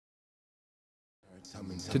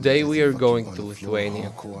Today we are going to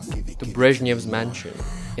Lithuania, to Brezhnev's mansion,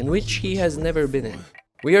 in which he has never been in.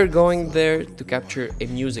 We are going there to capture a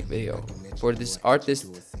music video for this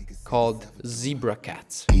artist called Zebra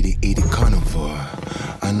Katz. Eat it, carnivore.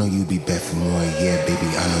 I know you be back for more, yeah, baby.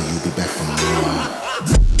 I know you be back for more.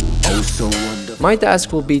 Oh, so wonderful. My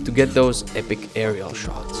task will be to get those epic aerial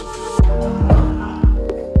shots.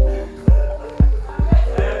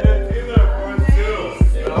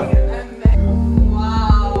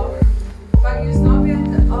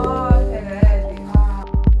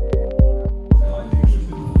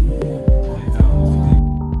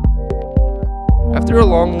 After a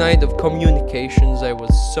long night of communications, I was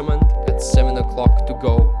summoned at 7 o'clock to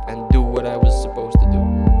go and do what I was supposed to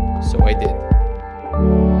do. So I did.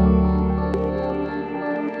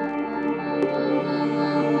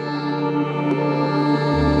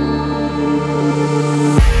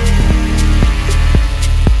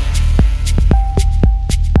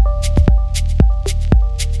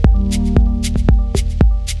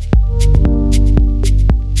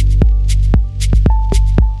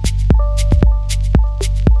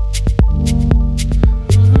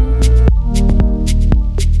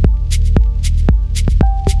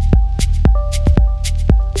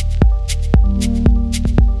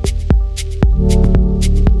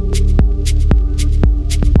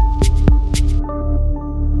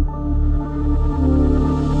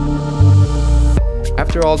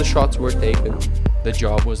 After all the shots were taken, the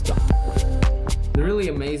job was done. The really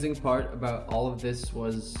amazing part about all of this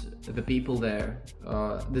was the people there.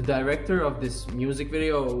 The director of this music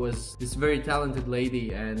video was this very talented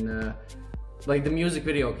lady, and like the music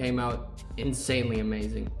video came out insanely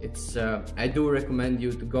amazing. It's I do recommend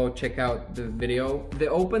you to go check out the video. The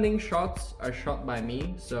opening shots are shot by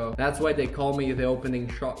me, so that's why they call me the opening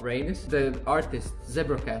shot Rainis. The artist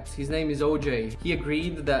Zebra Katz, his name is OJ. He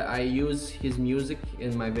agreed that I use his music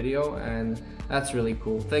in my video, and that's really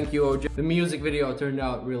cool. Thank you, OJ. The music video turned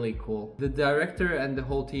out really cool. The director and the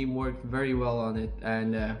whole team worked very well on it,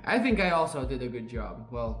 and I think I also did a good job.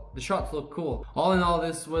 Well, the shots look cool. All in all,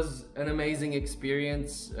 this was an amazing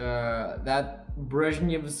experience. That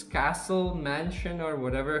Brezhnev's castle, mansion, or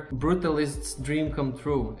whatever, brutalist's dream come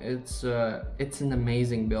true. It's an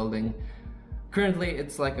amazing building. Currently,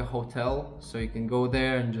 it's like a hotel, so you can go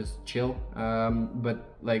there and just chill.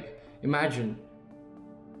 But like, imagine,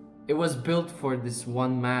 it was built for this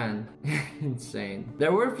one man. Insane.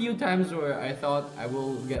 There were a few times where I thought I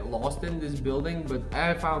will get lost in this building, but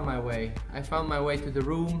I found my way. I found my way to the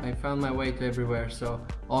room, I found my way to everywhere, so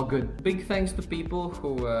all good. Big thanks to people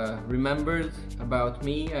who remembered about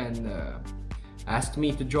me and asked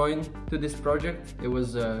me to join to this project. It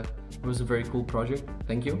was a very cool project.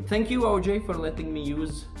 Thank you. Thank you, OJ, for letting me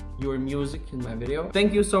use your music in my video.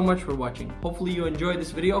 Thank you so much for watching. Hopefully you enjoyed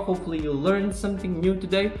this video. Hopefully you learned something new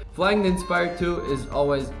today. Flying the Inspire 2 is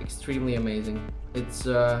always extremely amazing. It's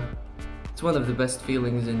one of the best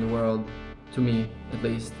feelings in the world, to me at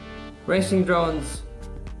least. Racing drones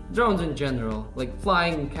in general, like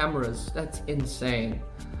flying cameras, that's insane.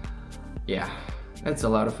 Yeah, that's a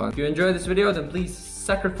lot of fun. If you enjoyed this video, then please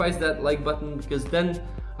sacrifice that like button, because then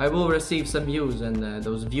I will receive some views, and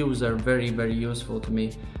those views are very, very useful to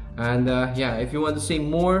me. And yeah, if you want to see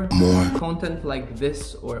more content like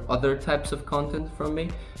this or other types of content from me,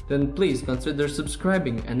 then please consider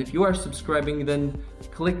subscribing. And if you are subscribing, then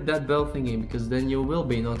click that bell thingy, because then you will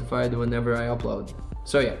be notified whenever I upload.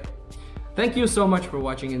 So yeah, thank you so much for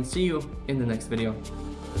watching, and see you in the next video.